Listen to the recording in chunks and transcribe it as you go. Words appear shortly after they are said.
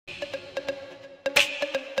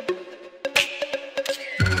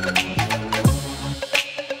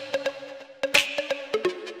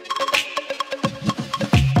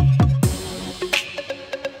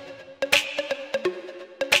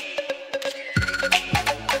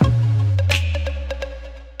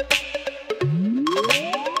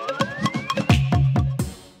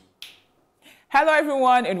Hello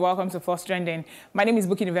everyone and welcome to First Trending. My name is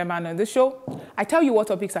Buki November and on this show, I tell you what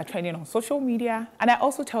topics are trending on social media and I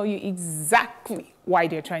also tell you exactly why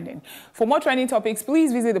they're trending. For more trending topics,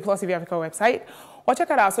 please visit the Plus TV Africa website or check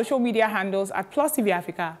out our social media handles at Plus TV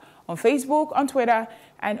Africa on Facebook, on Twitter,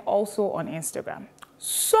 and also on Instagram.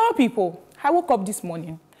 So people, I woke up this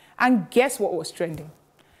morning and guess what was trending?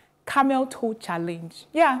 Camel toe challenge.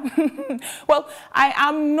 Yeah. Well, I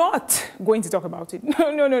am not going to talk about it.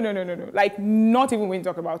 No. Like, not even going to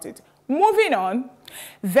talk about it. Moving on,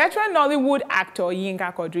 veteran Nollywood actor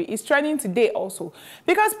Yinka Quadri is trending today also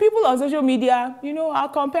because people on social media, are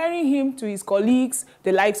comparing him to his colleagues,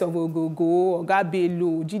 the likes of Ogogo,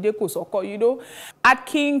 Ogabelo, Jide Kosoko, At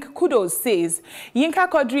King Kudos says, Yinka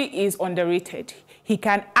Quadri is underrated. He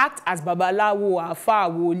can act as Babalawo, Alfa,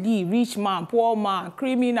 Woli, rich man, poor man,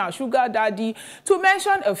 criminal, sugar daddy, to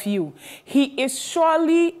mention a few. He is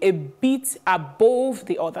surely a bit above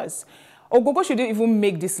the others. Ogogo shouldn't even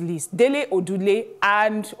make this list. Dele Odule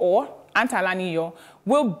or Antalaniyo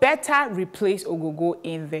will better replace Ogogo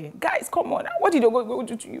in there. Guys, come on. What did Ogogo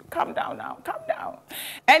do to you? Calm down now. Calm down.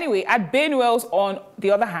 Anyway, at Wells, on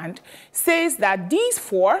the other hand, says that these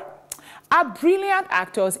four are brilliant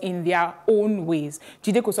actors in their own ways.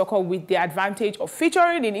 Jide Kosoko, with the advantage of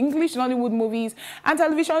featuring in English Nollywood movies and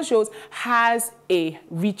television shows, has a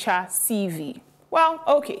richer CV. Well,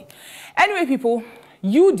 okay. Anyway, people,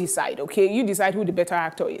 you decide, okay? You decide who the better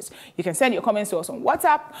actor is. You can send your comments to us on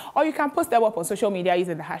WhatsApp, or you can post them up on social media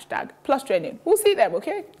using the hashtag #PlusTrending. We'll see them,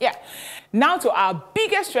 okay? Yeah. Now to our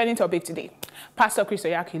biggest trending topic today. Pastor Chris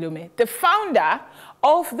Oyakilome, the founder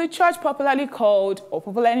of the church popularly called or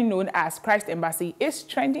popularly known as Christ Embassy, is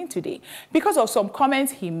trending today because of some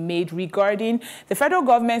comments he made regarding the federal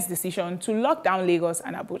government's decision to lock down Lagos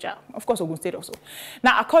and Abuja. Of course, Ogun State also.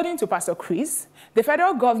 Now, according to Pastor Chris, the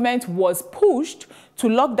federal government was pushed to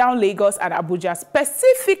lock down Lagos and Abuja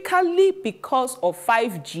specifically because of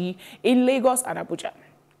 5G in Lagos and Abuja.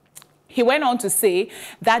 He went on to say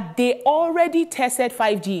that they already tested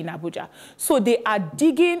 5G in Abuja, so they are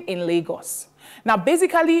digging in Lagos. Now,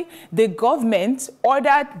 basically, the government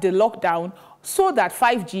ordered the lockdown so that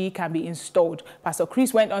 5G can be installed. Pastor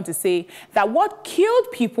Chris went on to say that what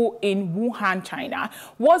killed people in Wuhan, China,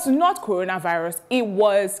 was not coronavirus. It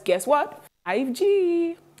was, guess what?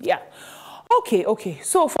 5G. Yeah. Okay.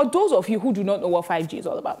 So for those of you who do not know what 5G is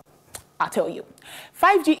all about, I'll tell you.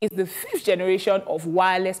 5G is the 5th generation of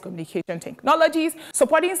wireless communication technologies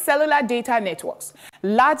supporting cellular data networks.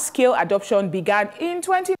 Large-scale adoption began in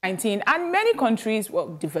 2019, and many countries, well,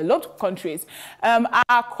 developed countries,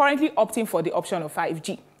 are currently opting for the option of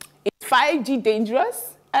 5G. Is 5G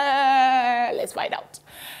dangerous? Let's find out.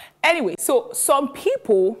 Anyway, so some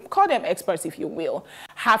people, call them experts if you will,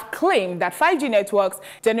 have claimed that 5G networks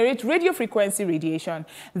generate radio frequency radiation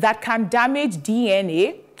that can damage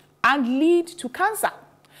DNA and lead to cancer.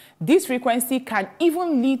 This frequency can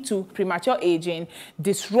even lead to premature aging,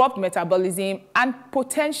 disrupt metabolism, and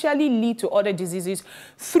potentially lead to other diseases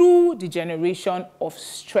through the generation of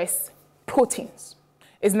stress proteins.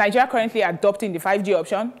 Is Nigeria currently adopting the 5G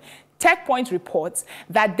option? TechPoint reports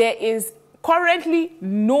that there is currently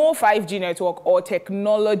no 5G network or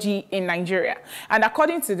technology in Nigeria. And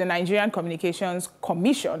according to the Nigerian Communications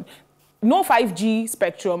Commission, no 5G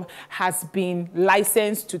spectrum has been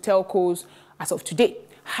licensed to telcos as of today.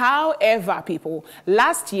 However, people,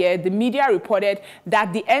 last year, the media reported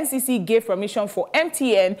that the NCC gave permission for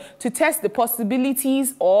MTN to test the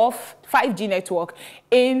possibilities of 5G network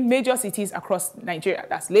in major cities across Nigeria.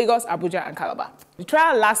 That's Lagos, Abuja, and Calabar. The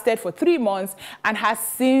trial lasted for 3 months and has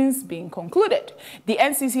since been concluded. The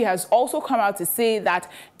NCC has also come out to say that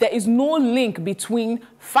there is no link between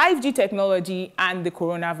 5G technology and the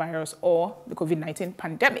coronavirus or the COVID-19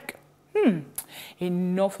 pandemic.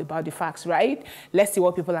 Enough about the facts, right? Let's see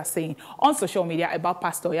what people are saying on social media about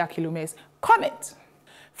Pastor Oyakilome's comment.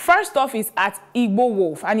 First off is at Igbo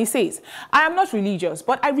Wolf, and he says, I am not religious,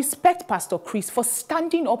 but I respect Pastor Chris for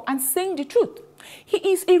standing up and saying the truth. He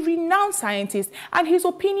is a renowned scientist, and his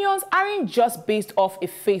opinions aren't just based off a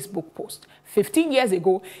Facebook post. 15 years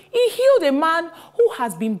ago, he healed a man who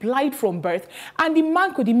has been blind from birth, and the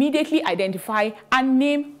man could immediately identify and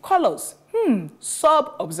name colors.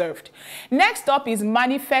 Sub observed. Next up is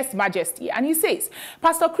Manifest Majesty, and he says,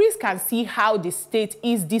 Pastor Chris can see how the state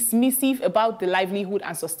is dismissive about the livelihood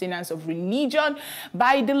and sustenance of religion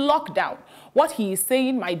by the lockdown. What he is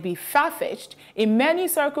saying might be far-fetched in many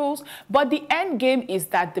circles, but the end game is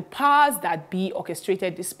that the powers that be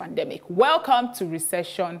orchestrated this pandemic. Welcome to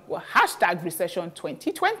recession, well, hashtag recession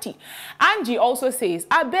 2020. Angie also says,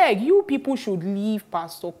 I beg, you people should leave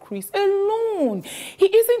Pastor Chris alone. He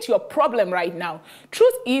isn't your problem. problem right now.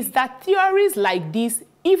 Truth is that theories like this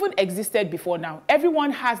even existed before now.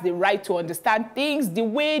 Everyone has the right to understand things the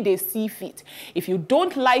way they see fit. If you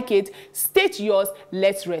don't like it, state yours,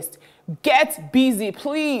 let's rest. Get busy,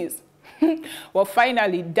 please. Well,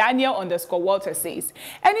 finally, Daniel_Walter says,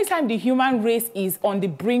 anytime the human race is on the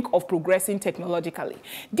brink of progressing technologically,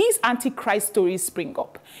 these antichrist stories spring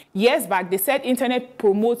up. Years back, they said internet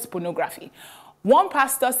promotes pornography. One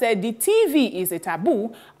pastor said the TV is a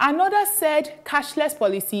taboo. Another said cashless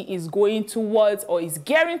policy is going towards or is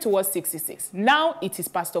gearing towards 66. Now it is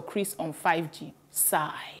Pastor Chris on 5G.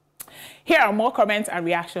 Sigh. Here are more comments and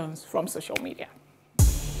reactions from social media.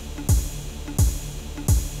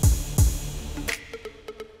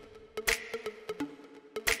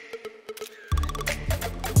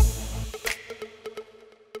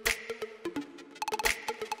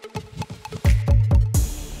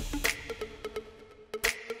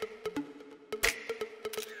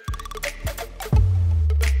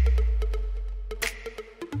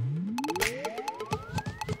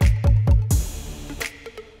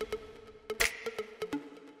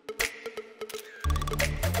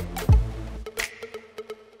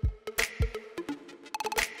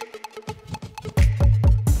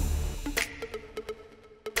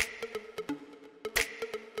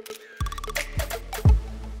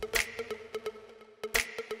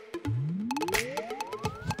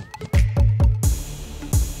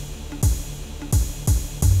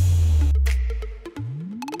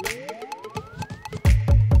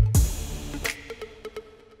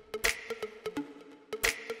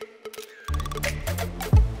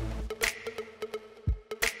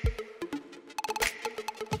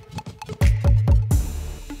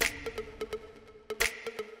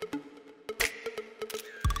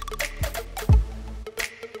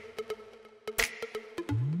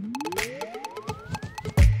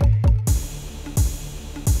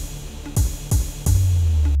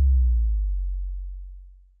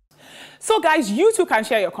 So guys, you too can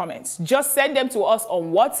share your comments. Just send them to us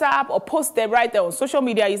on WhatsApp or post them right there on social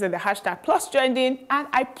media using the hashtag #PlusTrending, and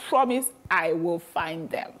I promise I will find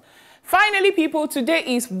them. Finally, people, today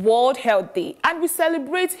is World Health Day, and we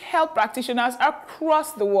celebrate health practitioners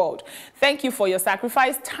across the world. Thank you for your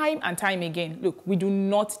sacrifice time and time again. Look, we do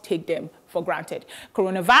not take them for granted.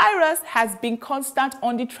 Coronavirus has been constant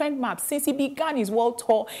on the trend map since he began his world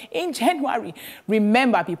tour in January.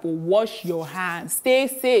 Remember, people, wash your hands, stay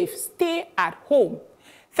safe, stay at home.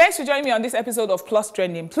 Thanks for joining me on this episode of Plus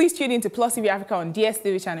Trending. Please tune in to Plus TV Africa on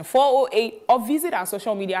DSTV channel 408 or visit our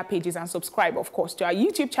social media pages and subscribe, of course, to our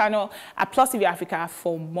YouTube channel at Plus TV Africa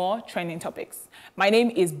for more trending topics. My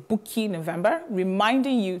name is Buki November,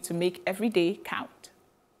 reminding you to make every day count.